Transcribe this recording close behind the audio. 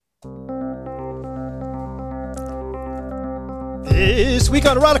This week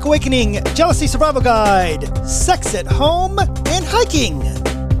on Erotic Awakening, Jealousy Survival Guide, Sex at Home, and Hiking.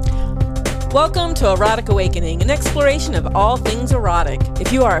 Welcome to Erotic Awakening, an exploration of all things erotic.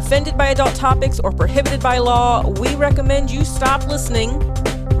 If you are offended by adult topics or prohibited by law, we recommend you stop listening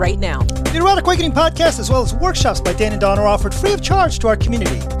right now. The Erotic Awakening podcast, as well as workshops by Dan and Dawn, are offered free of charge to our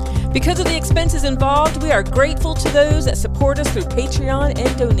community. Because of the expenses involved, we are grateful to those that support us through Patreon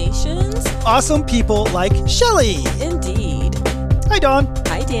and donations. Awesome people like Shelly. Indeed. Hi, Dawn.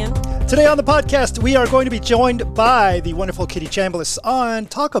 Hi, Dan. Today on the podcast, we are going to be joined by the wonderful Kitty Chambliss on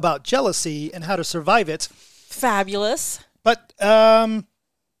talk about jealousy and how to survive it. Fabulous. But, well,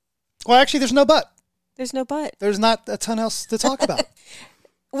 actually, there's no but. There's no but. There's not a ton else to talk about.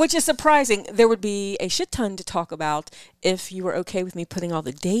 Which is surprising. There would be a shit ton to talk about if you were okay with me putting all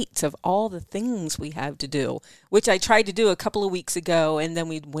the dates of all the things we have to do, which I tried to do a couple of weeks ago, and then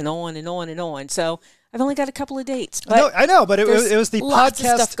we went on and on and on. So I've only got a couple of dates. But no, I know, but it was the lots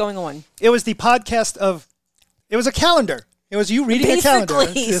podcast of stuff going on. It was the podcast of. It was a calendar. It was you reading a calendar.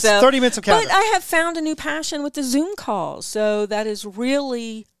 It's 30 minutes of calendar. But I have found a new passion with the Zoom calls, so that is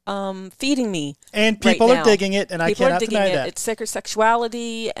really feeding me. And people right are now. digging it, and people I cannot are digging deny it. that. It's sacred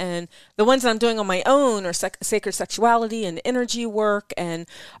sexuality, and the ones I'm doing on my own are sacred sexuality and energy work and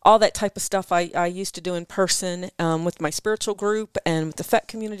all that type of stuff I used to do in person with my spiritual group and with the FET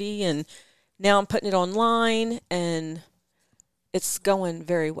community, and now I'm putting it online, and it's going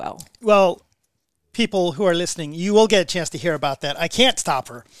very well. Well, people who are listening, you will get a chance to hear about that. I can't stop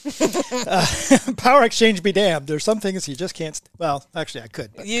her. Power exchange be damned. There's some things you just can't. Well, actually, I could.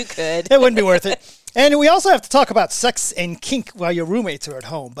 But you could. It wouldn't be worth it. And we also have to talk about sex and kink while your roommates are at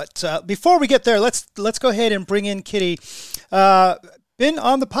home. But before we get there, let's go ahead and bring in Kitty. Been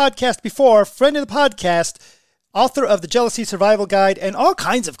on the podcast before, friend of the podcast, author of the Jealousy Survival Guide, and all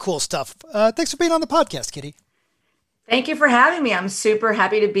kinds of cool stuff. Thanks for being on the podcast, Kitty. Thank you for having me. I'm super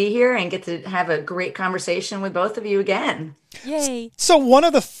happy to be here and get to have a great conversation with both of you again. Yay. So one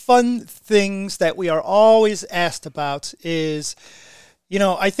of the fun things that we are always asked about is,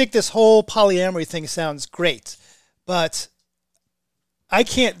 I think this whole polyamory thing sounds great, but I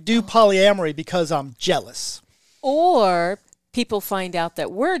can't do polyamory because I'm jealous. Or people find out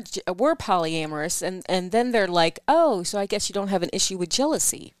that we're polyamorous, and then they're like, oh, so I guess you don't have an issue with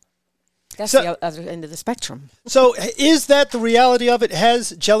jealousy. That's the other end of the spectrum. So is that the reality of it? Has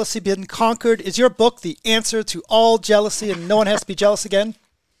jealousy been conquered? Is your book the answer to all jealousy and no one has to be jealous again?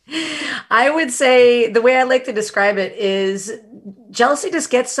 I would say the way I like to describe it is jealousy just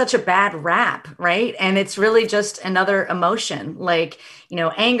gets such a bad rap, right? And it's really just another emotion. Like,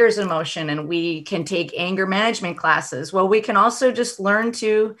 anger is an emotion, and we can take anger management classes. Well, we can also just learn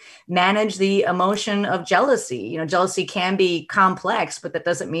to manage the emotion of jealousy. Jealousy can be complex, but that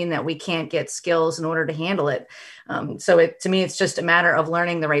doesn't mean that we can't get skills in order to handle it. To me, it's just a matter of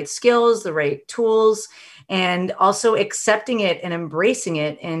learning the right skills, the right tools, and also accepting it and embracing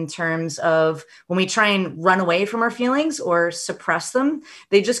it in terms of when we try and run away from our feelings or suppress them,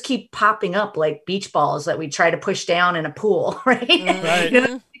 they just keep popping up like beach balls that we try to push down in a pool, right? Right.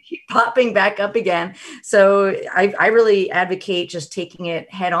 They keep popping back up again. So I really advocate just taking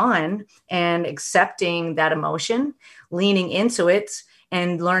it head on and accepting that emotion, leaning into it,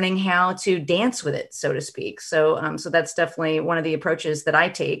 and learning how to dance with it, so to speak. So that's definitely one of the approaches that I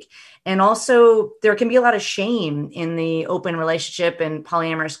take. And also there can be a lot of shame in the open relationship and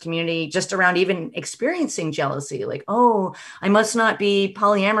polyamorous community just around even experiencing jealousy. Like, oh, I must not be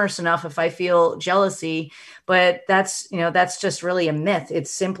polyamorous enough if I feel jealousy. But that's just really a myth.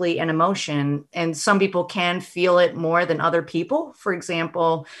 It's simply an emotion. And some people can feel it more than other people. For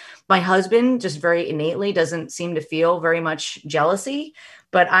example, my husband just very innately doesn't seem to feel very much jealousy,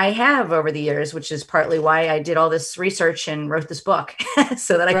 but I have over the years, which is partly why I did all this research and wrote this book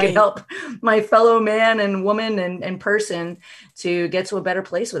so that I could help my fellow man and woman and person to get to a better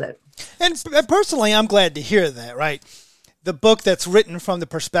place with it. And personally, I'm glad to hear that, right? The book that's written from the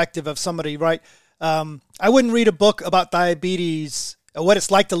perspective of somebody, right? I wouldn't read a book about diabetes, what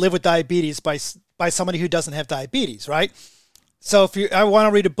it's like to live with diabetes by somebody who doesn't have diabetes, right? So I want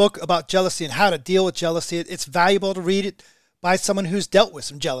to read a book about jealousy and how to deal with jealousy, it's valuable to read it by someone who's dealt with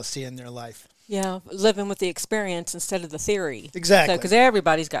some jealousy in their life. Yeah, living with the experience instead of the theory. Exactly. Because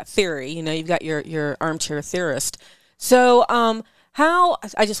everybody's got theory. You've got your armchair theorist. So how,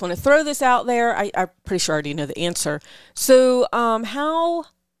 I just want to throw this out there. I'm pretty sure I already know the answer. So how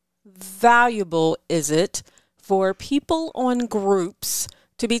valuable is it for people on groups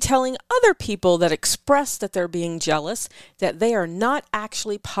to be telling other people that express that they're being jealous that they are not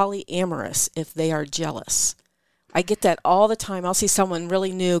actually polyamorous if they are jealous? I get that all the time. I'll see someone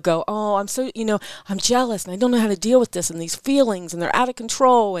really new go, oh, I'm so, I'm jealous and I don't know how to deal with this and these feelings and they're out of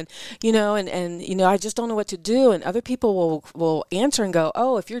control and, I just don't know what to do. And other people will answer and go,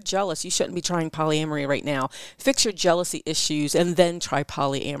 oh, if you're jealous, you shouldn't be trying polyamory right now. Fix your jealousy issues and then try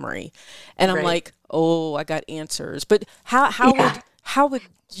polyamory. And I'm like, oh, I got answers. But how would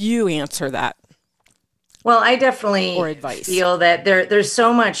you answer that? Well, I definitely or advice? Feel that there's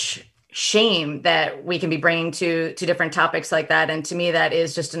so much shame that we can be bringing to different topics like that. And to me, that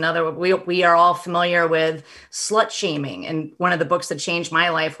is just another, we are all familiar with slut shaming. And one of the books that changed my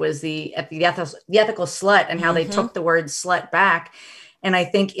life was the ethical slut, and how they took the word slut back. And I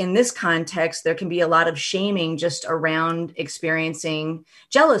think in this context, there can be a lot of shaming just around experiencing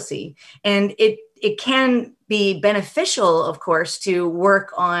jealousy. And it can be beneficial, of course, to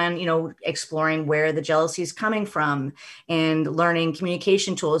work on, exploring where the jealousy is coming from and learning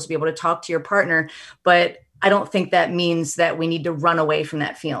communication tools to be able to talk to your partner. But I don't think that means that we need to run away from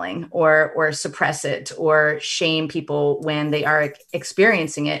that feeling or suppress it or shame people when they are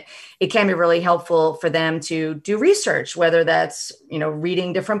experiencing it. It can be really helpful for them to do research, whether that's,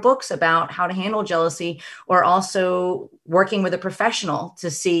 reading different books about how to handle jealousy, or also working with a professional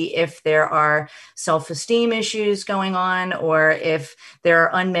to see if there are self-esteem issues going on, or if there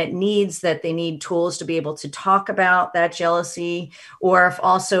are unmet needs that they need tools to be able to talk about that jealousy, or if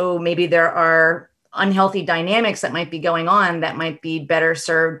also maybe there are unhealthy dynamics that might be going on that might be better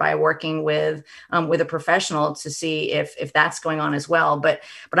served by working with a professional to see if that's going on as well. But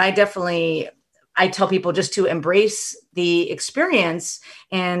I tell people just to embrace the experience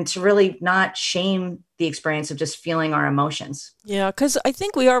and to really not shame the experience of just feeling our emotions. Yeah, because I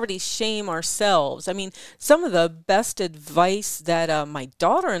think we already shame ourselves. I mean, some of the best advice that my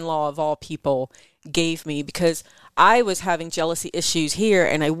daughter-in-law of all people gave me, because I was having jealousy issues here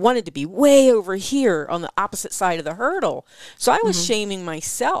and I wanted to be way over here on the opposite side of the hurdle. So I was shaming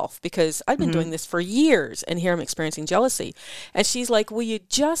myself because I've been doing this for years and here I'm experiencing jealousy. And she's like, will you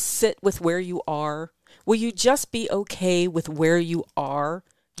just sit with where you are? Will you just be okay with where you are?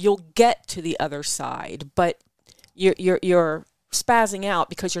 You'll get to the other side, but you're spazzing out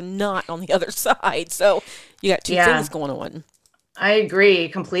because you're not on the other side. So you got two things going on. I agree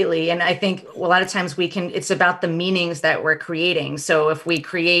completely. And I think a lot of times it's about the meanings that we're creating. So if we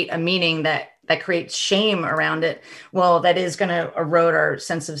create a meaning that creates shame around it, well, that is going to erode our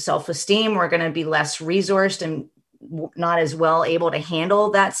sense of self-esteem. We're going to be less resourced and not as well able to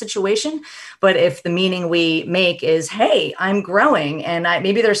handle that situation. But if the meaning we make is, hey, I'm growing and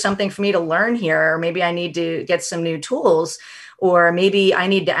maybe there's something for me to learn here, or maybe I need to get some new tools, or maybe I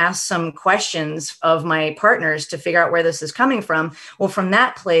need to ask some questions of my partners to figure out where this is coming from. Well, from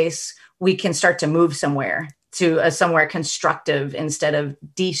that place, we can start to move somewhere to somewhere constructive instead of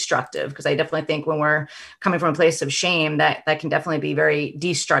destructive. Because I definitely think when we're coming from a place of shame, that can definitely be very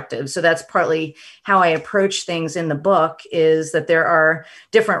destructive. So that's partly how I approach things in the book, is that there are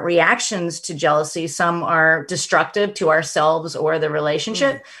different reactions to jealousy. Some are destructive to ourselves or the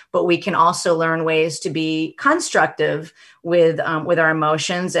relationship, but we can also learn ways to be constructive with our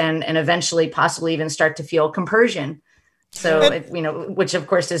emotions and eventually possibly even start to feel compersion. So, which of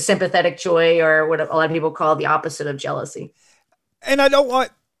course is sympathetic joy, or what a lot of people call the opposite of jealousy. And I don't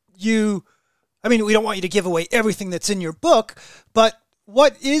want we don't want you to give away everything that's in your book, but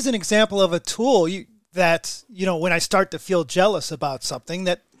what is an example of a tool that when I start to feel jealous about something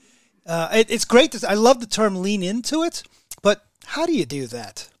that it's great. I love the term lean into it, but how do you do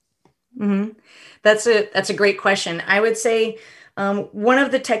that? Mm-hmm. That's a great question. I would say one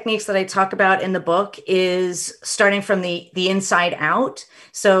of the techniques that I talk about in the book is starting from the inside out.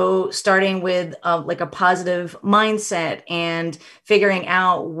 So starting with like a positive mindset and figuring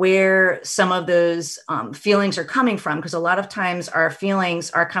out where some of those feelings are coming from. Because a lot of times our feelings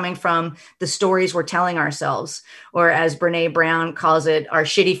are coming from the stories we're telling ourselves, or as Brene Brown calls it, our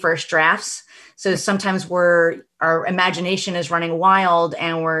shitty first drafts. So sometimes our imagination is running wild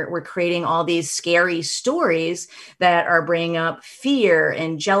and we're creating all these scary stories that are bringing up fear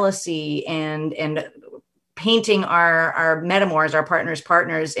and jealousy and painting our metamors, our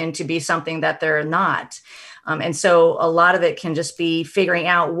partners into be something that they're not. And so a lot of it can just be figuring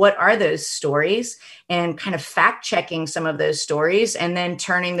out what are those stories and kind of fact checking some of those stories and then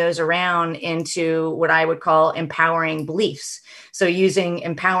turning those around into what I would call empowering beliefs. So using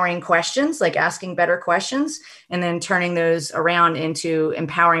empowering questions, like asking better questions, and then turning those around into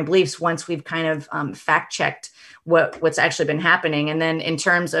empowering beliefs once we've kind of fact checked what's actually been happening. And then in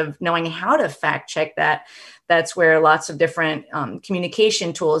terms of knowing how to fact check that, that's where lots of different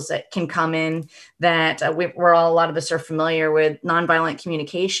communication tools that can come in that a lot of us are familiar with nonviolent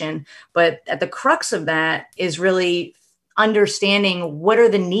communication. But at the crux of that is really understanding what are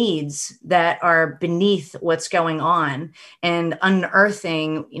the needs that are beneath what's going on and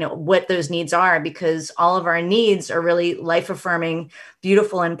unearthing, what those needs are, because all of our needs are really life affirming,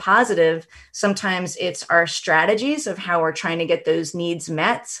 beautiful, and positive. Sometimes it's our strategies of how we're trying to get those needs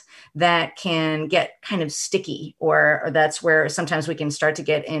met that can get kind of sticky, or that's where sometimes we can start to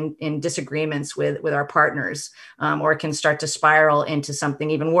get in disagreements with our partners, or it can start to spiral into something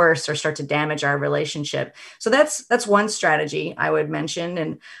even worse or start to damage our relationship. So that's one strategy I would mention.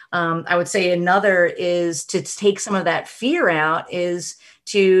 And I would say another is to take some of that fear out,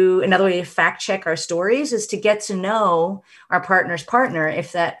 another way to fact check our stories is to get to know our partner's partner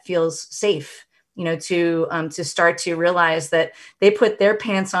if that feels safe. To start to realize that they put their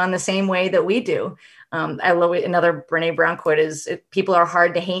pants on the same way that we do. I love another Brene Brown quote is, people are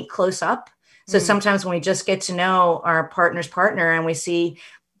hard to hate close up. So sometimes when we just get to know our partner's partner and we see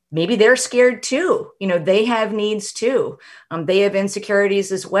maybe they're scared too, they have needs too. They have insecurities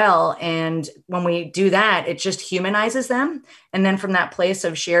as well. And when we do that, it just humanizes them. And then from that place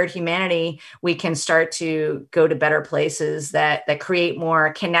of shared humanity, we can start to go to better places that create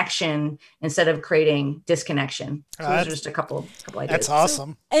more connection instead of creating disconnection. So those are just a couple ideas. That's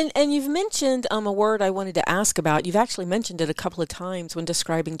awesome. So, and you've mentioned a word I wanted to ask about. You've actually mentioned it a couple of times when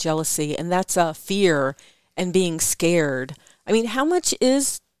describing jealousy, and that's fear and being scared. I mean, how much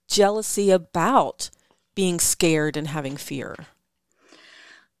is jealousy about being scared and having fear?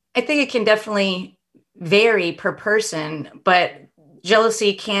 I think it can definitely vary per person, but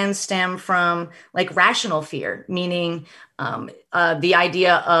jealousy can stem from like rational fear, meaning the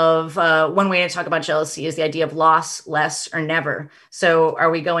idea of one way to talk about jealousy is the idea of loss, less, or never. So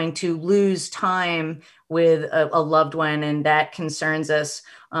are we going to lose time with a loved one and that concerns us?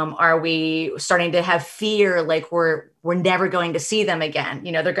 Are we starting to have fear like we're never going to see them again?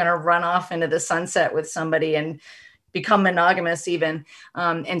 They're going to run off into the sunset with somebody and become monogamous even.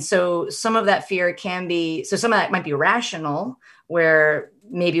 And so some of that fear some of that might be rational, where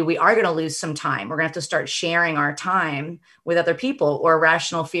maybe we are going to lose some time. We're going to have to start sharing our time with other people. Or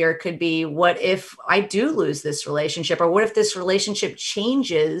rational fear could be, what if I do lose this relationship? Or what if this relationship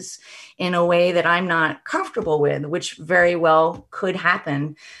changes in a way that I'm not comfortable with, which very well could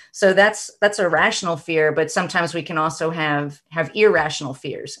happen. So that's a rational fear, but sometimes we can also have irrational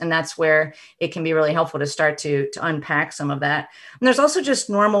fears. And that's where it can be really helpful to start to unpack some of that. And there's also just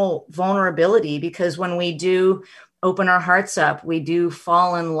normal vulnerability, because when we do open our hearts up, we do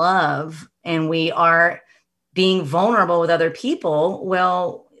fall in love, and we are being vulnerable with other people.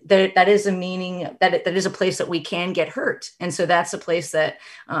 Well, that is a meaning that is a place that we can get hurt. And so that's a place that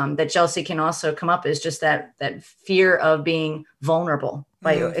that jealousy can also come up, is just that fear of being vulnerable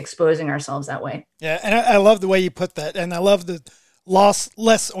by exposing ourselves that way. Yeah. And I love the way you put that. And I love the loss,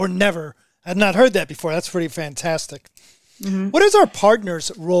 less, or never. I've not heard that before. That's pretty fantastic. Mm-hmm. What is our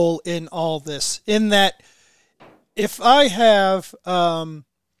partner's role in all this? In that, if I have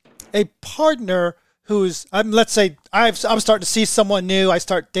a partner who's, let's say I'm starting to see someone new, I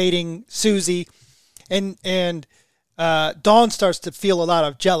start dating Susie, and Dawn starts to feel a lot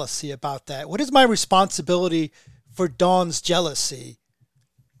of jealousy about that. What is my responsibility for Dawn's jealousy?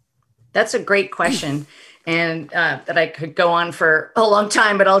 That's a great question. And that I could go on for a long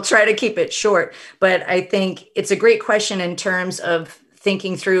time, but I'll try to keep it short. But I think it's a great question in terms of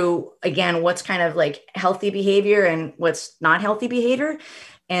thinking through, again, what's kind of like healthy behavior and what's not healthy behavior.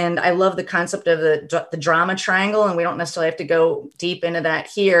 And I love the concept of the drama triangle. And we don't necessarily have to go deep into that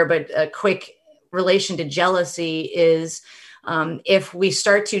here, but a quick relation to jealousy is if we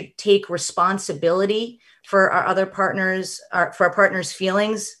start to take responsibility for our partner's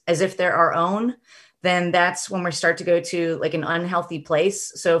feelings as if they're our own, then that's when we start to go to like an unhealthy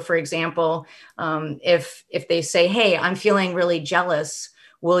place. So for example, if they say, hey, I'm feeling really jealous,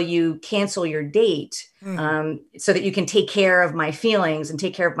 will you cancel your date so that you can take care of my feelings and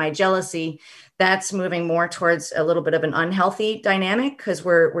take care of my jealousy? That's moving more towards a little bit of an unhealthy dynamic, because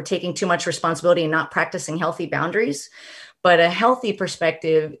we're taking too much responsibility and not practicing healthy boundaries. But a healthy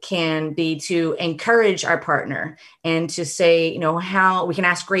perspective can be to encourage our partner and to say, how we can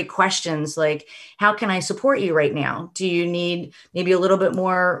ask great questions like, how can I support you right now? Do you need maybe a little bit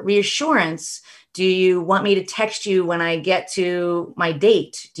more reassurance? Do you want me to text you when I get to my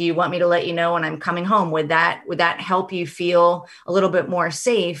date? Do you want me to let you know when I'm coming home? Would that help you feel a little bit more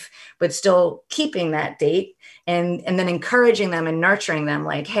safe, but still keeping that date? And then encouraging them and nurturing them,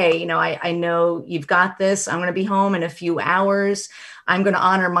 like, hey, I know you've got this. I'm going to be home in a few hours. I'm going to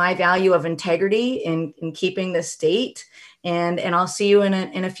honor my value of integrity in keeping this date. And I'll see you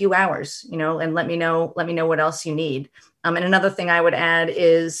in a few hours, and let me know what else you need. And another thing I would add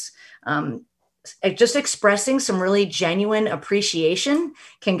is just expressing some really genuine appreciation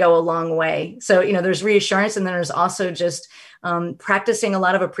can go a long way. So, there's reassurance, and then there's also just practicing a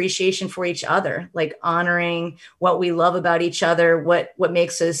lot of appreciation for each other, like honoring what we love about each other, what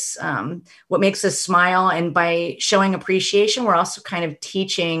makes us smile. And by showing appreciation, we're also kind of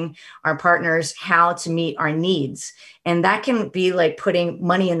teaching our partners how to meet our needs. And that can be like putting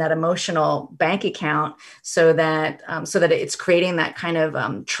money in that emotional bank account so that it's creating that kind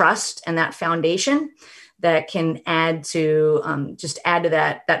of trust and that foundation that can add to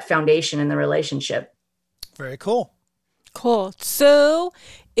that foundation in the relationship. Very cool. Cool. So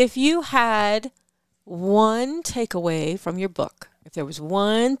if you had one takeaway from your book, if there was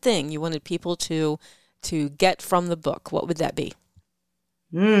one thing you wanted people to get from the book, what would that be?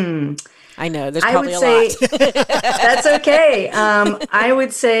 I know there's probably a lot. That's okay. I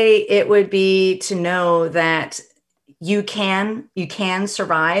would say it would be to know that you can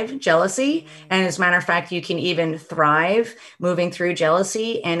survive jealousy. And as a matter of fact, you can even thrive moving through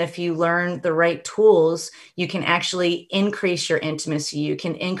jealousy. And if you learn the right tools, you can actually increase your intimacy. You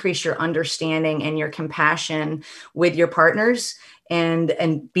can increase your understanding and your compassion with your partners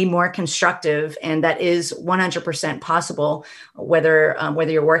and be more constructive. And that is 100% possible, whether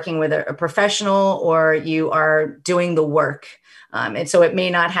you're working with a professional or you are doing the work. And so it may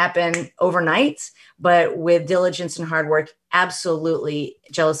not happen overnight, but with diligence and hard work, absolutely,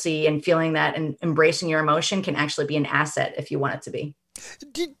 jealousy and feeling that and embracing your emotion can actually be an asset if you want it to be.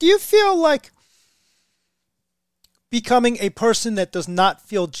 Do you feel like becoming a person that does not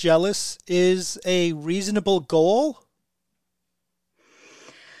feel jealous is a reasonable goal?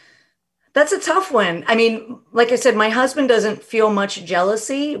 That's a tough one. I mean, like I said, my husband doesn't feel much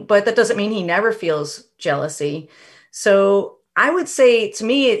jealousy, but that doesn't mean he never feels jealousy. So I would say, to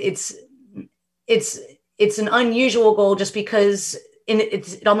me, it's an unusual goal just because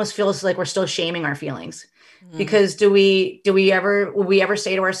it almost feels like we're still shaming our feelings. Mm-hmm. Because will we ever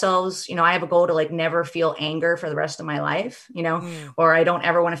say to ourselves, I have a goal to like never feel anger for the rest of my life, or I don't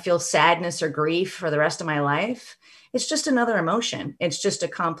ever want to feel sadness or grief for the rest of my life. It's just another emotion. It's just a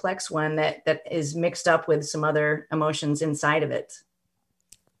complex one that is mixed up with some other emotions inside of it.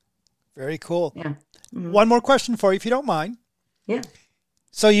 Very cool. Yeah. Mm-hmm. One more question for you, if you don't mind. Yeah.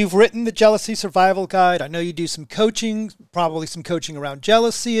 So you've written the Jealousy Survival Guide. I know you do some coaching, probably some coaching around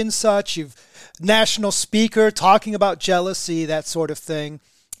jealousy and such. You've national speaker talking about jealousy, that sort of thing.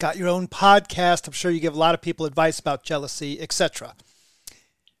 Got your own podcast. I'm sure you give a lot of people advice about jealousy, etc.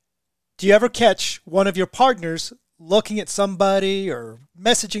 Do you ever catch one of your partners looking at somebody or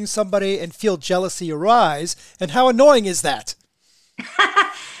messaging somebody and feel jealousy arise? And how annoying is that?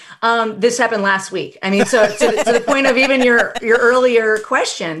 This happened last week. I mean, so to the point of even your earlier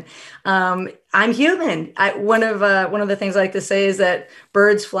question, I'm human. One of the things I like to say is that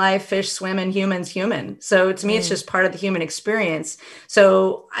birds fly, fish swim, and humans human. So to me, it's just part of the human experience.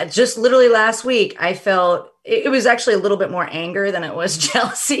 So just literally last week, I felt it was actually a little bit more anger than it was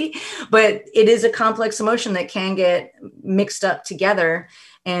jealousy, but it is a complex emotion that can get mixed up together.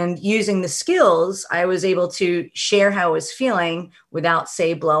 And using the skills, I was able to share how I was feeling without,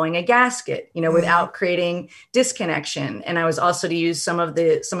 say, blowing a gasket, without creating disconnection. And I was also to use some of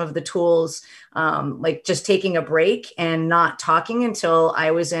the tools, like just taking a break and not talking until I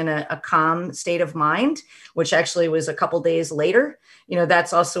was in a calm state of mind, which actually was a couple days later.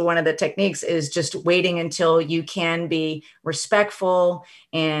 That's also one of the techniques, is just waiting until you can be respectful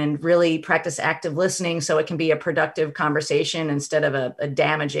and really practice active listening so it can be a productive conversation instead of a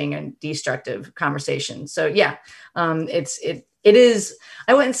damaging and destructive conversation. So yeah, it is,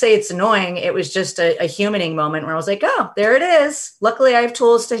 I wouldn't say it's annoying. It was just a humaning moment where I was like, oh, there it is. Luckily, I have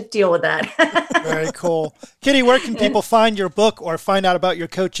tools to deal with that. Very cool. Kitty, where can people find your book or find out about your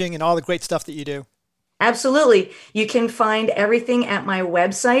coaching and all the great stuff that you do? Absolutely. You can find everything at my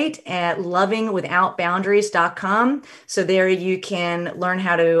website at lovingwithoutboundaries.com. So there you can learn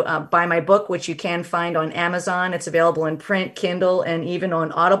how to buy my book, which you can find on Amazon. It's available in print, Kindle, and even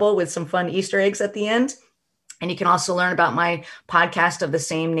on Audible with some fun Easter eggs at the end. And you can also learn about my podcast of the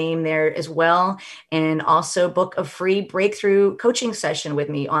same name there as well. And also book a free breakthrough coaching session with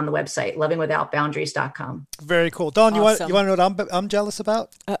me on the website, lovingwithoutboundaries.com. Very cool. Dawn, Awesome. you want to know what I'm jealous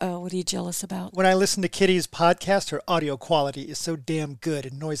about? Uh-oh, what are you jealous about? When I listen to Kitty's podcast, her audio quality is so damn good.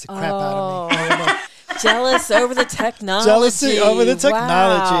 It annoys the crap out of me. I don't know. Jealous over the technology. Jealousy over the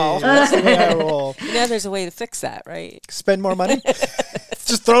technology. Wow. That's the way I roll. There's a way to fix that, right? Spend more money?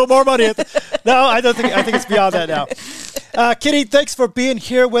 Just throw more money at No, I think it's beyond that now. Kitty, thanks for being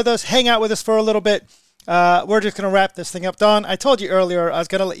here with us. Hang out with us for a little bit. We're just going to wrap this thing up. Dawn, I told you earlier I was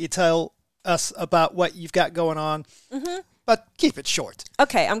going to let you tell us about what you've got going on. Mm-hmm. But keep it short.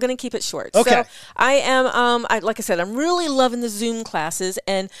 Okay, I'm going to keep it short. Okay. So I am, like I said, I'm really loving the Zoom classes,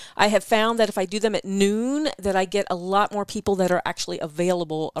 and I have found that if I do them at noon, that I get a lot more people that are actually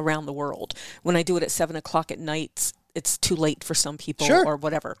available around the world. When I do it at 7 o'clock at night, it's too late for some people or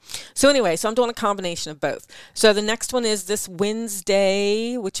whatever. So anyway, I'm doing a combination of both. So the next one is this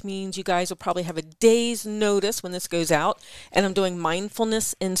Wednesday, which means you guys will probably have a day's notice when this goes out. And I'm doing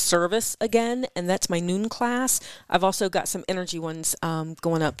mindfulness in service again, and that's my noon class. I've also got some energy ones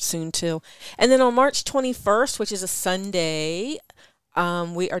going up soon too. And then on March 21st, which is a Sunday,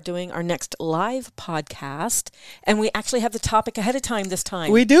 we are doing our next live podcast, and we actually have the topic ahead of time this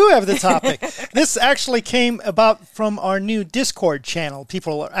time. We do have the topic. This actually came about from our new Discord channel.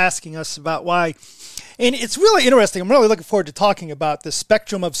 People are asking us about why. And it's really interesting. I'm really looking forward to talking about the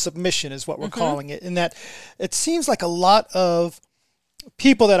spectrum of submission is what we're calling it, in that it seems like a lot of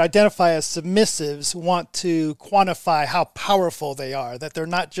people that identify as submissives want to quantify how powerful they are, that they're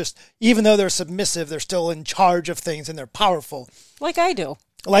not just, even though they're submissive, they're still in charge of things and they're powerful. Like I do.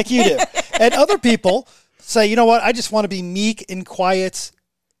 Like you do. And other people say, you know what, I just want to be meek and quiet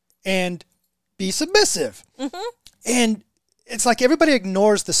and be submissive. Mm-hmm. And it's like everybody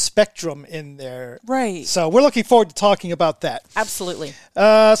ignores the spectrum in there. Right. So we're looking forward to talking about that. Absolutely.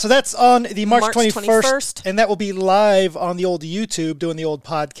 So that's on the March 21st. And that will be live on the old YouTube, doing the old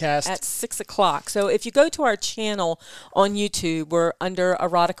podcast. At 6 o'clock. So if you go to our channel on YouTube, we're under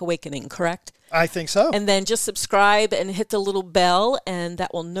Erotic Awakening, correct? I think so. And then just subscribe and hit the little bell, and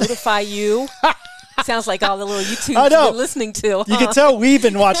that will notify you. Sounds like all the little YouTubes you've been listening to. Huh? You can tell we've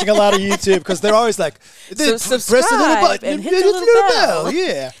been watching a lot of YouTube because they're always like, so press the little button and hit the little bell.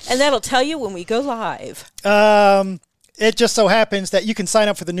 Yeah. And that'll tell you when we go live. It just so happens that you can sign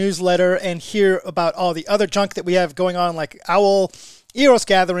up for the newsletter and hear about all the other junk that we have going on, like Owl, Eros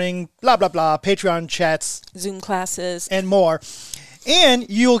Gathering, blah, blah, blah, Patreon chats, Zoom classes, and more. And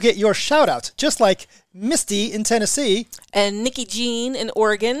you'll get your shout-outs, just like Misty in Tennessee. And Nikki Jean in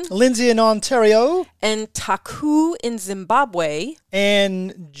Oregon. Lindsay in Ontario. And Taku in Zimbabwe.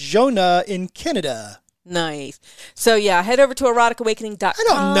 And Jonah in Canada. Nice. So, yeah, head over to eroticawakening.com. I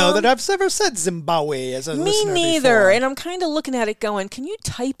don't know that I've ever said Zimbabwe as a listener Me neither. before. And I'm kind of looking at it going, can you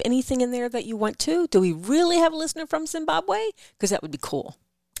type anything in there that you want to? Do we really have a listener from Zimbabwe? Because that would be cool.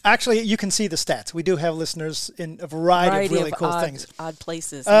 Actually, you can see the stats. We do have listeners in a variety of really cool things. Odd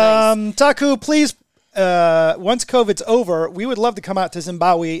places. Nice. Taku, please, once COVID's over, we would love to come out to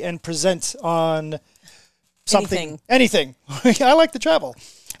Zimbabwe and present on something. Anything. I like to travel.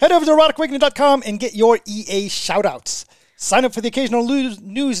 Head over to eroticawakening.com and get your EA shout-outs. Sign up for the occasional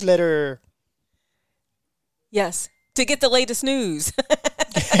newsletter. Yes. To get the latest news.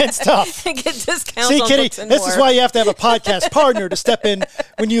 It's tough. Get discounts See, on Kitty, books and this more. is why you have to have a podcast partner to step in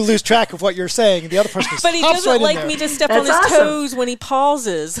when you lose track of what you're saying. The other person But he hops doesn't right in like there. me to step That's on his awesome. toes when he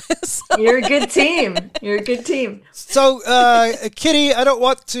pauses. So- You're a good team. You're a good team. So, Kitty, I don't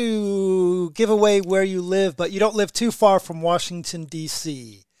want to give away where you live, but you don't live too far from Washington,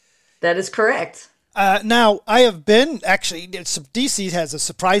 D.C. That is correct. Now, I have been, actually, D.C. has a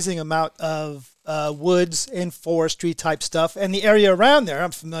surprising amount of woods and forestry type stuff, and the area around there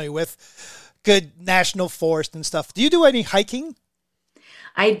I'm familiar with, good national forest and stuff. Do you do any hiking?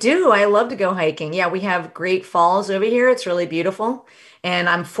 I do. I love to go hiking. Yeah, we have great falls over here. It's really beautiful. And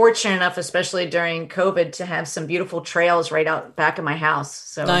I'm fortunate enough, especially during COVID, to have some beautiful trails right out back of my house.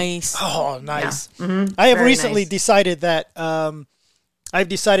 So nice. Oh, nice. Yeah. Mm-hmm. I have Very recently nice. decided that I've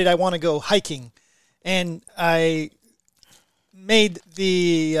decided I want to go hiking, and I made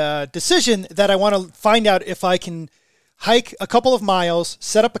the decision that I want to find out if I can hike a couple of miles,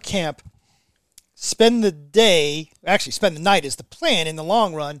 set up a camp, spend the night is the plan in the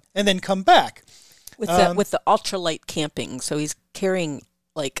long run, and then come back. With the ultralight camping. So he's carrying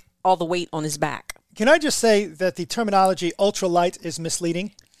like all the weight on his back. Can I just say that the terminology ultralight is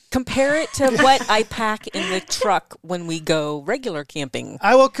misleading? Compare it to what I pack in the truck when we go regular camping.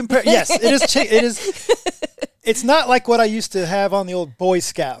 I will compare. Yes, it is. It is. it's not like what I used to have on the old Boy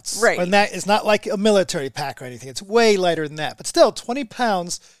Scouts. Right. And that is not like a military pack or anything. It's way lighter than that. But still, 20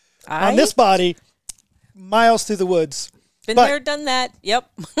 pounds on this body, miles through the woods. Been But there, done that.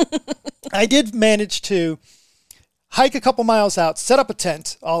 Yep. I did manage to hike a couple miles out, set up a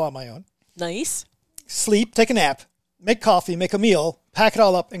tent all on my own, Nice. sleep, take a nap, make coffee, make a meal, pack it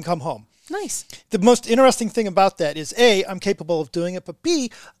all up, and come home. Nice. The most interesting thing about that is, A, I'm capable of doing it, but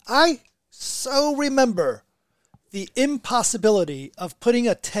B, I so remember the impossibility of putting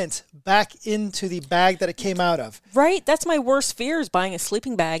a tent back into the bag that it came out of. Right? That's my worst fear is buying a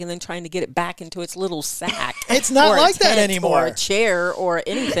sleeping bag and then trying to get it back into its little sack. It's not or a like that tent anymore. Or a chair or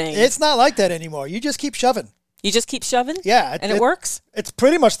anything. It's not like that anymore. You just keep shoving. You just keep shoving? Yeah. And it works? It's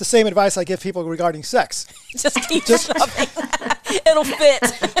pretty much the same advice I give people regarding sex. Just keep shoving. It'll fit.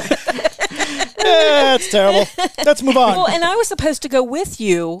 That's terrible. Let's move on. Well, and I was supposed to go with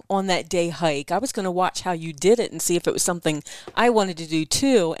you on that day hike. I was going to watch how you did it and see if it was something I wanted to do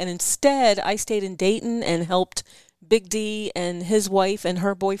too. And instead, I stayed in Dayton and helped Big D and his wife and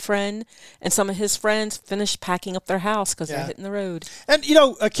her boyfriend and some of his friends finish packing up their house because they're hitting the road. And,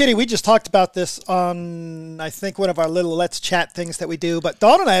 Kitty, we just talked about this on, I think, one of our little Let's Chat things that we do. But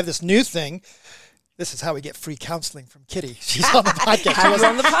Dawn and I have this new thing. This is how we get free counseling from Kitty. She's on the podcast. Have you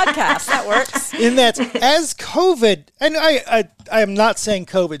on the podcast. That works. In that, as COVID, and I am not saying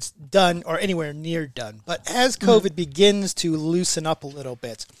COVID's done or anywhere near done, but as COVID begins to loosen up a little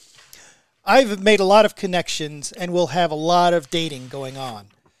bit, I've made a lot of connections and will have a lot of dating going on.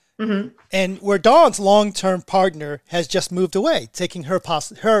 Mm-hmm. And where Dawn's long-term partner has just moved away, taking her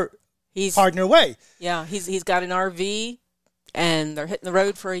partner away. Yeah, he's got an RV. And they're hitting the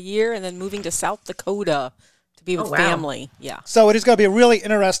road for a year and then moving to South Dakota to be with family. Yeah. So it is going to be a really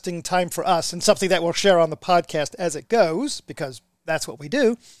interesting time for us and something that we'll share on the podcast as it goes, because that's what we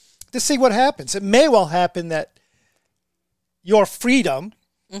do, to see what happens. It may well happen that your freedom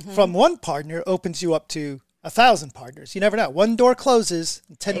from one partner opens you up to 1,000 partners. You never know. One door closes,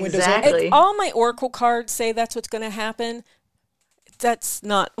 10 windows open. All my Oracle cards say that's what's going to happen. That's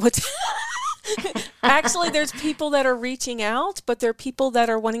not what's... Actually, there's people that are reaching out, but there are people that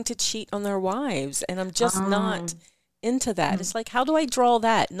are wanting to cheat on their wives, and I'm just not into that. It's like, how do I draw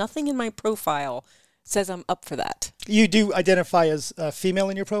that? Nothing in my profile says I'm up for that. You do identify as female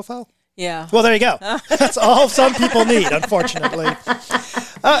in your profile? Yeah. Well, there you go. That's all some people need, unfortunately.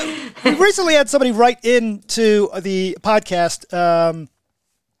 We recently had somebody write into the podcast,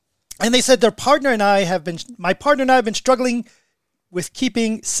 and they said my partner and I have been struggling with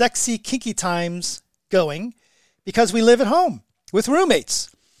keeping sexy, kinky times going because we live at home with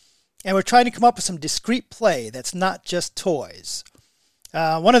roommates. And we're trying to come up with some discreet play that's not just toys.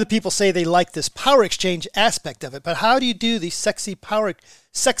 One of the people say they like this power exchange aspect of it, but how do you do the sexy,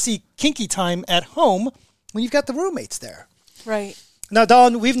 kinky time at home when you've got the roommates there? Right. Now,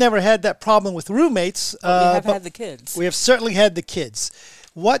 Dawn, we've never had that problem with roommates. We have had the kids. We have certainly had the kids.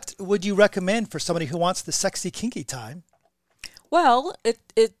 What would you recommend for somebody who wants the sexy, kinky time? Well,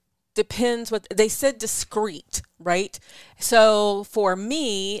 it depends what they said, discreet, right? So for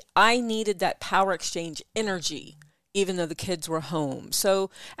me, I needed that power exchange energy, even though the kids were home. So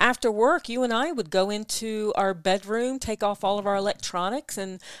after work, you and I would go into our bedroom, take off all of our electronics,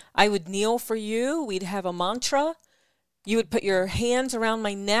 and I would kneel for you. We'd have a mantra. You would put your hands around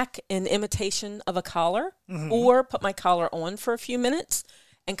my neck in imitation of a collar, or put my collar on for a few minutes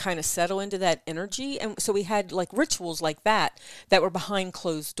and kind of settle into that energy. And so we had like rituals like that were behind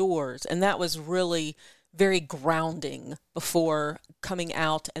closed doors. And that was really very grounding before coming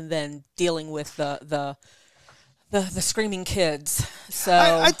out and then dealing with the screaming kids. So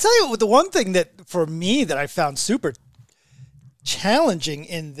I tell you, the one thing that for me that I found super challenging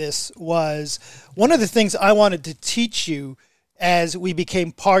in this was one of the things I wanted to teach you as we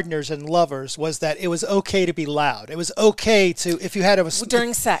became partners and lovers was that it was okay to be loud. It was okay to, if you had a...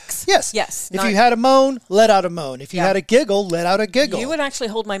 During sex. Yes. Yes. If you had a moan, let out a moan. If you had a giggle, let out a giggle. You would actually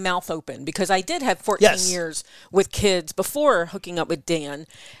hold my mouth open because I did have 14 years with kids before hooking up with Dan.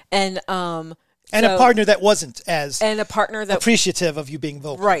 And a partner that wasn't as appreciative of you being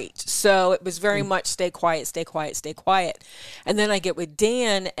vocal. Right. So it was very much stay quiet, stay quiet, stay quiet. And then I get with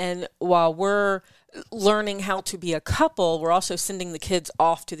Dan, and while we're learning how to be a couple, we're also sending the kids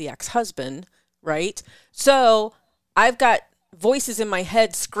off to the ex-husband, right? So I've got voices in my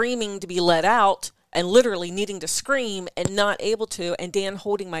head screaming to be let out and literally needing to scream and not able to, and Dan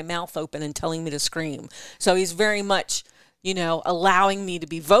holding my mouth open and telling me to scream. So he's very much, allowing me to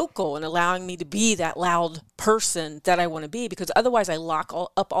be vocal and allowing me to be that loud person that I want to be, because otherwise I lock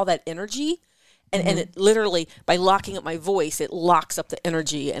up all that energy And it literally, by locking up my voice, it locks up the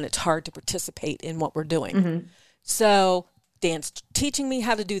energy, and it's hard to participate in what we're doing. So Dan's teaching me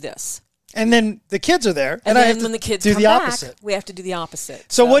how to do this. And then the kids are there, And I then have when to the kids do come the back, opposite. we have to do the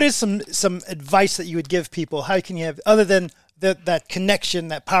opposite. So what is some advice that you would give people? How can you have, other than that connection,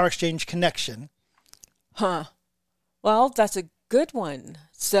 that power exchange connection? Well, that's a good one.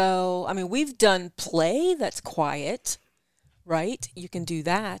 So, I mean, we've done play that's quiet, right? You can do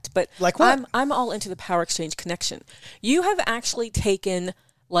that. But like what? I'm all into the power exchange connection. You have actually taken,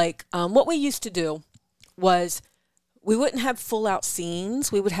 like, what we used to do was we wouldn't have full out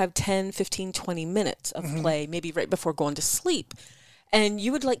scenes. We would have 10, 15, 20 minutes of play, maybe right before going to sleep. And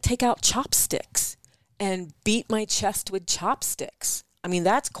you would like take out chopsticks and beat my chest with chopsticks. I mean,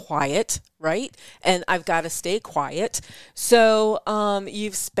 that's quiet, right? And I've got to stay quiet. So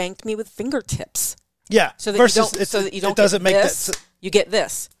you've spanked me with fingertips. Yeah. So that you don't it doesn't get make this, that. you get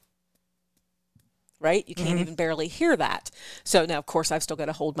this. Right? You can't even barely hear that. So now, of course, I've still got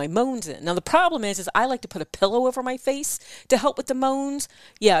to hold my moans in. Now, the problem is I like to put a pillow over my face to help with the moans.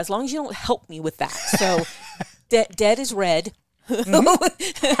 Yeah, as long as you don't help me with that. So dead is red. But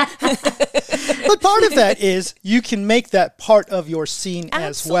part of that is you can make that part of your scene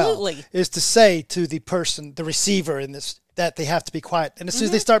as well. Absolutely. Is to say to the person, the receiver in this, that they have to be quiet. And as soon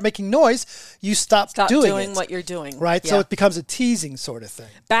as they start making noise, you stop doing it. What you're doing. Right? Yeah. So it becomes a teasing sort of thing.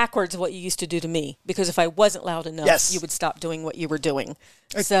 Backwards of what you used to do to me. Because if I wasn't loud enough, you would stop doing what you were doing.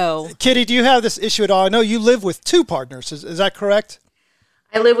 So, Kitty, do you have this issue at all? I know you live with two partners. Is that correct?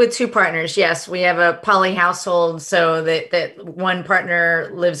 I live with two partners. Yes, we have a poly household, so that one partner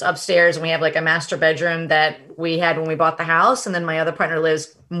lives upstairs, and we have like a master bedroom that we had when we bought the house, and then my other partner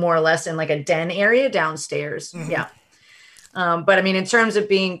lives more or less in like a den area downstairs. Yeah, but I mean, in terms of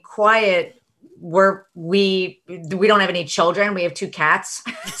being quiet, we don't have any children. We have two cats,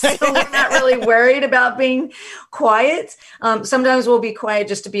 so we're not really worried about being quiet. Sometimes we'll be quiet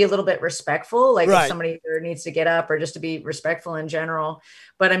just to be a little bit respectful, like if somebody needs to get up, or just to be respectful in general.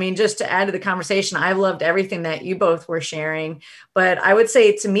 But I mean, just to add to the conversation, I've loved everything that you both were sharing. But I would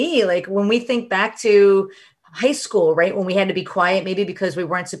say, to me, like when we think back to high school, right, when we had to be quiet, maybe because we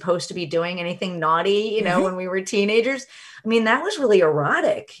weren't supposed to be doing anything naughty, you know, when we were teenagers. I mean, that was really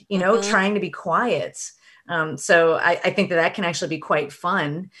erotic, you know, trying to be quiet. So I think that can actually be quite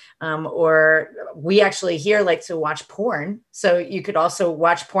fun. Or we actually here like to watch porn. So you could also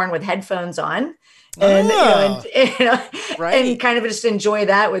watch porn with headphones on. And, and kind of just enjoy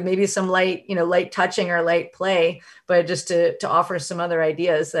that with maybe some light touching or light play, but just to offer some other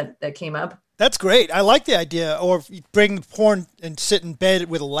ideas that came up. That's great. I like the idea. Or bring the porn and sit in bed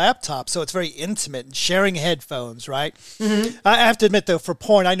with a laptop, so it's very intimate, and sharing headphones, right? I have to admit, though, for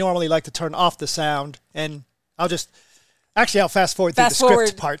porn, I normally like to turn off the sound, and I'll fast forward through the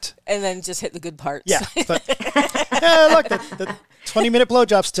script part. And then just hit the good parts. Yeah. But, look, the 20-minute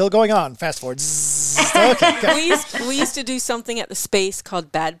blowjob's still going on. Fast forward. Okay. We used to do something at the Space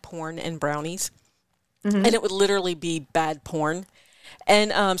called Bad Porn and Brownies. And it would literally be bad porn.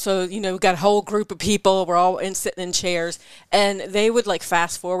 And so, we got a whole group of people. We're all sitting in chairs. And they would like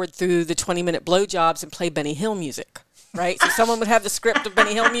fast forward through the 20-minute blowjobs and play Benny Hill music. Right. So someone would have the script of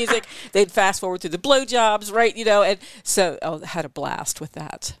Benny Hill music. They'd fast forward through the blowjobs. Right. And so I had a blast with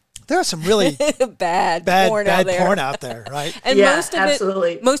that. There are some really bad porn out there, right? And yeah,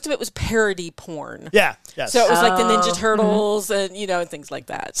 most of it was parody porn. Yeah, yes. So it was like the Ninja Turtles and and things like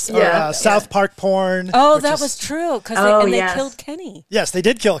that. So, South Park porn. Oh, that was true because they killed Kenny. Yes, they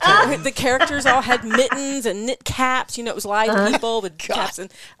did kill Kenny. The characters all had mittens and knit caps. It was live people with caps and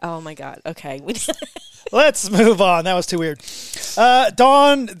oh my god. Okay, let's move on. That was too weird.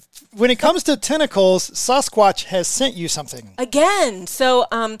 Dawn, when it comes to tentacles, Sasquatch has sent you something again. So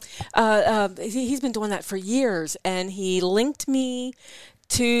he's been doing that for years, and he linked me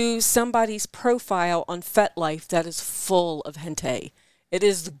to somebody's profile on FetLife that is full of hentai. It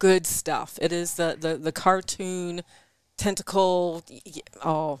is the good stuff. It is the cartoon tentacle.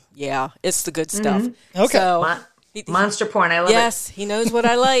 Oh yeah, it's the good stuff. Okay. So, monster porn. I love it. Yes, he knows what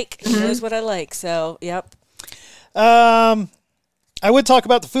I like. He knows what I like. So yep. I would talk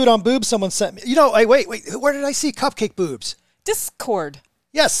about the food on boobs someone sent me. Wait. Where did I see cupcake boobs? Discord.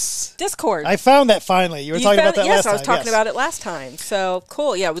 Yes. Discord. I found that finally. You were talking about that last time. Yes, I was talking about it last time. So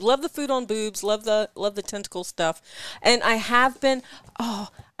cool. Yeah, we love the food on boobs. Love the tentacle stuff. And I have been.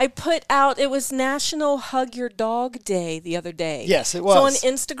 I put out. It was National Hug Your Dog Day the other day. Yes, it was. So on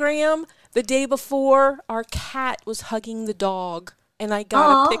Instagram, the day before, our cat was hugging the dog, and I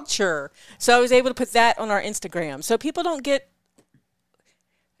got a picture. So I was able to put that on our Instagram. So people don't get.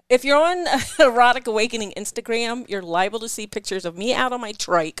 If you're on Erotic Awakening Instagram, you're liable to see pictures of me out on my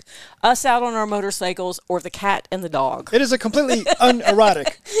trike, us out on our motorcycles, or the cat and the dog. It is a completely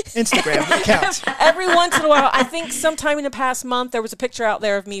unerotic Instagram account. Every once in a while, I think sometime in the past month, there was a picture out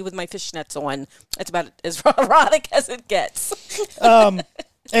there of me with my fishnets on. It's about as erotic as it gets. And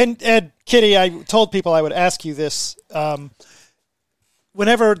Kitty, I told people I would ask you this.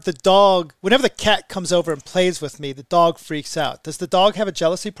 Whenever the cat comes over and plays with me, the dog freaks out. Does the dog have a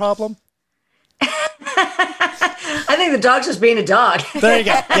jealousy problem? I think the dog's just being a dog. There you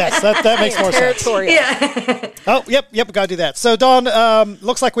go. Yes, that makes more sense. Yeah. Oh, yep, we got to do that. So, Dawn,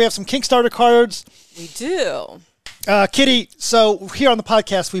 looks like we have some Kickstarter cards. We do. Kitty, so here on the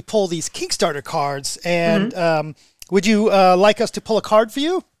podcast, we pull these Kickstarter cards, and would you like us to pull a card for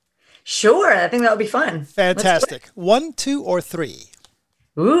you? Sure. I think that would be fun. Fantastic. 1, 2, or 3?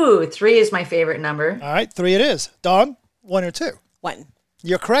 Ooh, 3 is my favorite number. All right, 3 it is. Dawn, 1 or 2? 1.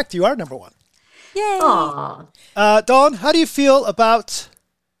 You're correct. You are number 1. Yay. Aw. Dawn, how do you feel about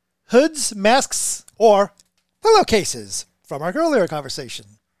hoods, masks, or pillowcases from our earlier conversation?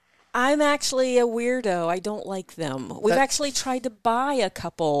 I'm actually a weirdo. I don't like them. We've actually tried to buy a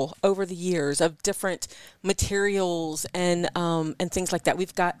couple over the years of different materials and things like that.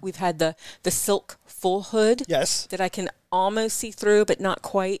 We've had the silk full hood. Yes. That I can almost see through, but not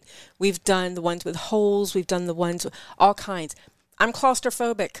quite. We've done the ones with holes. We've done the ones with all kinds. I'm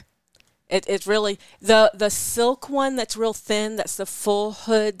claustrophobic. It's really the silk one that's real thin. That's the full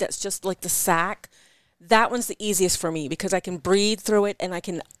hood. That's just like the sack. That one's the easiest for me because I can breathe through it and I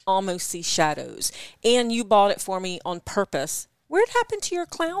can almost see shadows. And you bought it for me on purpose. Where'd happened to your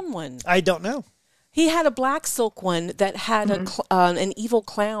clown one? I don't know. He had a black silk one that had an evil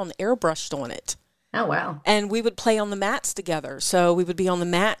clown airbrushed on it. Oh, wow. And we would play on the mats together. So we would be on the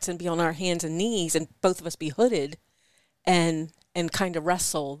mats and be on our hands and knees and both of us be hooded and kind of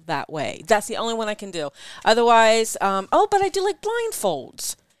wrestle that way. That's the only one I can do. Otherwise, but I do like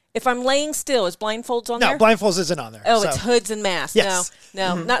blindfolds. If I'm laying still, is blindfolds on there? No, blindfolds isn't on there. Oh, it's hoods and masks. Yes.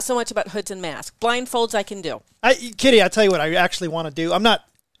 No, not so much about hoods and masks. Blindfolds I can do. Kitty, I'll tell you what I actually want to do. I'm not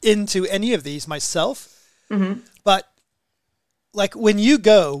into any of these myself, but like when you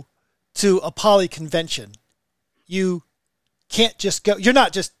go to a poly convention, you can't just go. You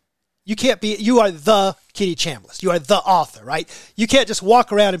are the Kitty Chambliss. You are the author, right? You can't just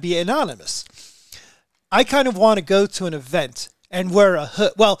walk around and be anonymous. I kind of want to go to an event and wear a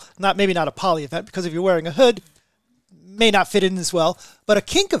hood. Well, maybe not a poly event, because if you're wearing a hood, may not fit in as well, but a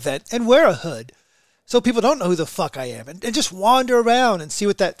kink event and wear a hood so people don't know who the fuck I am and just wander around and see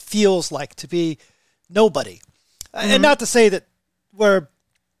what that feels like to be nobody. And not to say that we're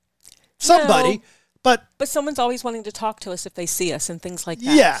somebody, No. but someone's always wanting to talk to us if they see us and things like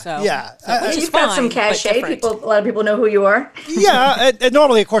that. Yeah. Which is You've got some fine, but cachet. different. A lot of people know who you are. Yeah, and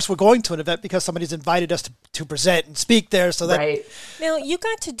normally, of course, we're going to an event because somebody's invited us to present and speak there. So that Right. Now, you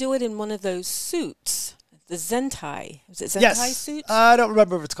got to do it in one of those suits, the Zentai. Is it Zentai yes, suits? I don't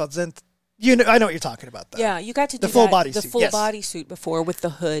remember if it's called Zent. I know what you're talking about. Though. Yeah, you got to do the full that, body the suit. full Yes. body suit before with the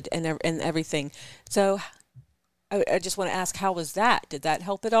hood and everything. So, I just want to ask, how was that? Did that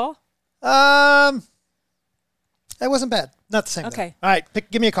help at all? That wasn't bad. Not the same. Okay. Though. All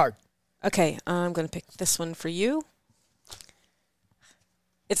right, give me a card. Okay, I'm going to pick this one for you.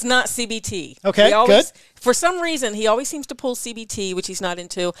 It's not CBT. Okay, good. For some reason, he always seems to pull CBT, which he's not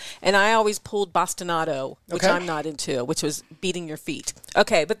into, and I always pulled bastonado, which Okay. I'm not into, which was beating your feet.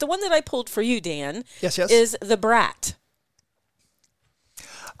 Okay, but the one that I pulled for you, Dan, Yes. is the Brat.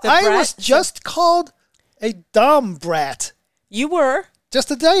 I was just called a dumb brat You were. just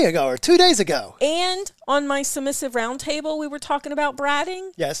a day ago or 2 days ago. And on my submissive roundtable, we were talking about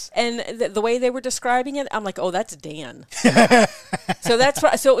bratting. Yes. And the way they were describing it, I'm like, oh, that's Dan. So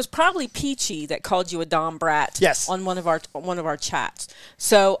so it was probably Peachy that called you a Dom brat. Yes. On one of our chats.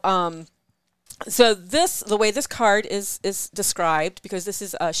 So the way this card is described, because this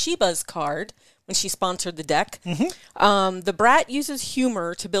is Sheba's card when she sponsored the deck. The brat uses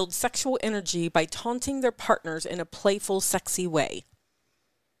humor to build sexual energy by taunting their partners in a playful, sexy way.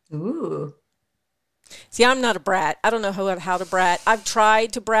 Ooh. See, I'm not a brat. I don't know how to brat. I've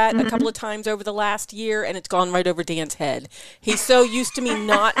tried to brat a couple of times over the last year, and it's gone right over Dan's head. He's so used to me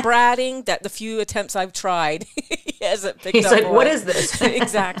not bratting that the few attempts I've tried, he hasn't picked He's up like, on. what is this?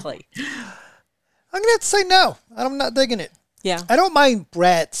 Exactly. I'm going to have to say no. I'm not digging it. Yeah. I don't mind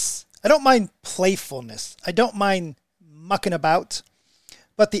brats. I don't mind playfulness. I don't mind mucking about.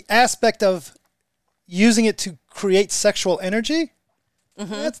 But the aspect of using it to create sexual energy,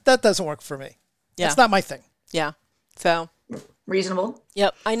 that doesn't work for me. Yeah. It's not my thing. Yeah. So, Reasonable.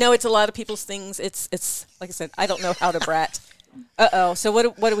 yep. I know it's a lot of people's things. It's like I said, I don't know how to brat. Uh-oh. So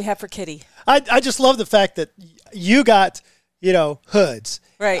what do we have for Kitty? I just love the fact that you got, hoods.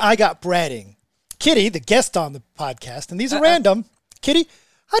 Right. I got breading. Kitty, the guest on the podcast, and these are random. Kitty,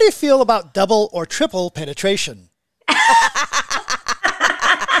 how do you feel about double or triple penetration?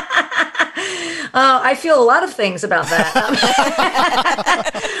 I feel a lot of things about that.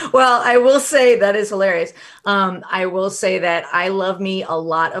 Well, I will say that is hilarious. I will say that I love me a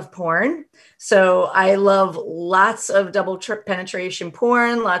lot of porn. So I love lots of double penetration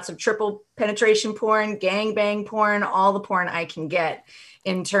porn, lots of triple penetration porn, gangbang porn, all the porn I can get.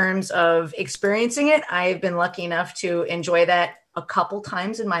 In terms of experiencing it, I've been lucky enough to enjoy that a couple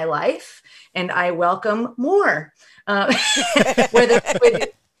times in my life, and I welcome more.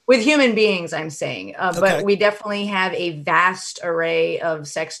 With human beings, I'm saying. But we definitely have a vast array of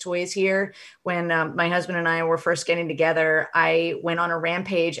sex toys here. When my husband and I were first getting together, I went on a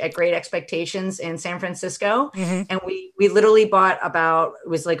rampage at Great Expectations in San Francisco. Mm-hmm. And we literally bought it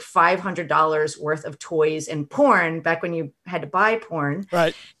was like $500 worth of toys and porn back when you had to buy porn.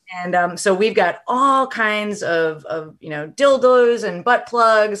 Right. And so we've got all kinds of dildos and butt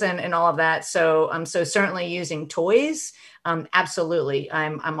plugs and all of that. So certainly using toys. Absolutely.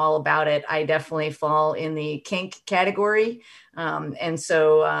 I'm all about it. I definitely fall in the kink category. And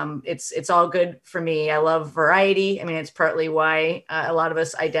so it's all good for me. I love variety. I mean, it's partly why a lot of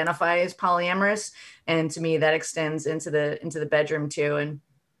us identify as polyamorous. And to me, that extends into the bedroom too. And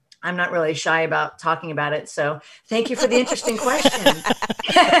I'm not really shy about talking about it. So thank you for the interesting question.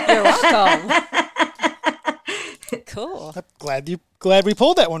 You're welcome. Cool. I'm glad we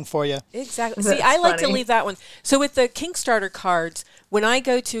pulled that one for you. Exactly. See, I like to leave that one. So with the Kickstarter cards, when I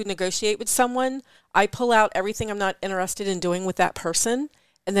go to negotiate with someone, I pull out everything I'm not interested in doing with that person,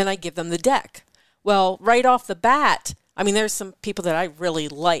 and then I give them the deck. Well, right off the bat, I mean, there's some people that I really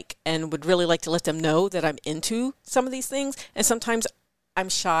like and would really like to let them know that I'm into some of these things. And sometimes I'm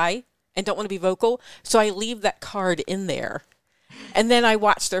shy and don't want to be vocal. So I leave that card in there. And then I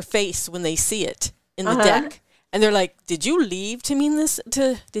watch their face when they see it in the deck. And they're like, did you mean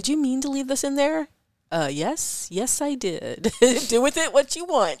to leave this in there? Yes, I did. Do with it what you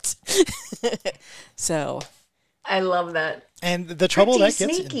want. So. I love that. And the trouble that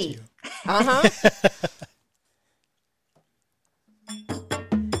gets sneaky. into.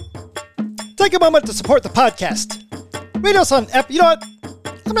 Take a moment to support the podcast. Rate us on app. You know what?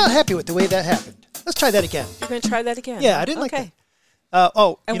 I'm not happy with the way that happened. Let's try that again. You're going to try that again? Yeah, I didn't like that.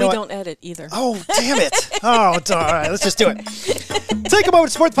 And we don't edit either. Oh, damn it. Oh, all right. Let's just do it. Take a moment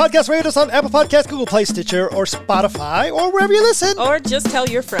to support the podcast. Rate us on Apple Podcasts, Google Play, Stitcher, or Spotify, or wherever you listen. Or just tell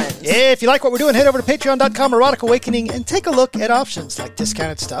your friends. If you like what we're doing, head over to patreon.com, Erotic Awakening, and take a look at options like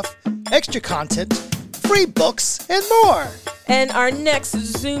discounted stuff, extra content, free books, and more. And our next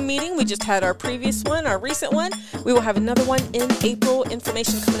Zoom meeting, we just had our previous one, our recent one. We will have another one in April.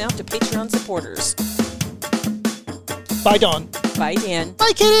 Information coming out to Patreon supporters. Bye, Dawn. Bye, Dan.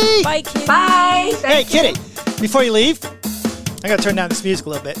 Bye, Kitty. Bye, Kitty. Bye. Hey, Kitty, before you leave, I got to turn down this music a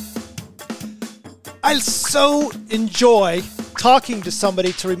little bit. I so enjoy talking to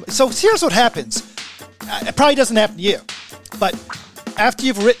somebody so here's what happens. It probably doesn't happen to you, but after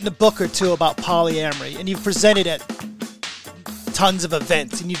you've written a book or two about polyamory and you've presented at tons of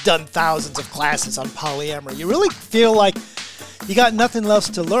events and you've done thousands of classes on polyamory, you really feel like you got nothing else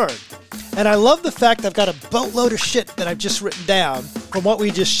to learn. And I love the fact I've got a boatload of shit that I've just written down from what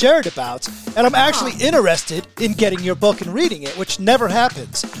we just shared about, and I'm actually interested in getting your book and reading it, which never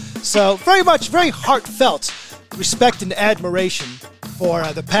happens. So very heartfelt respect and admiration for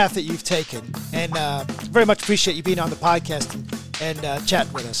the path that you've taken, and very much appreciate you being on the podcast and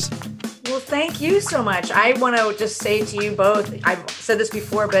chatting with us. Well, thank you so much. I want to just say to you both, I've said this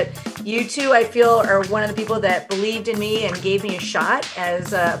before, but you two, I feel, are one of the people that believed in me and gave me a shot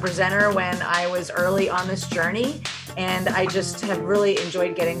as a presenter when I was early on this journey. And I just have really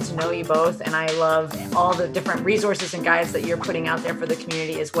enjoyed getting to know you both. And I love all the different resources and guides that you're putting out there for the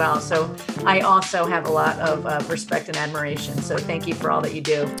community as well. So I also have a lot of respect and admiration. So thank you for all that you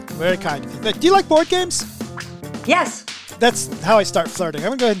do. Very kind of you. Do you like board games? Yes. That's how I start flirting.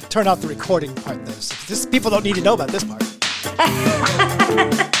 I'm going to go ahead and turn off the recording part of this. People don't need to know about this part.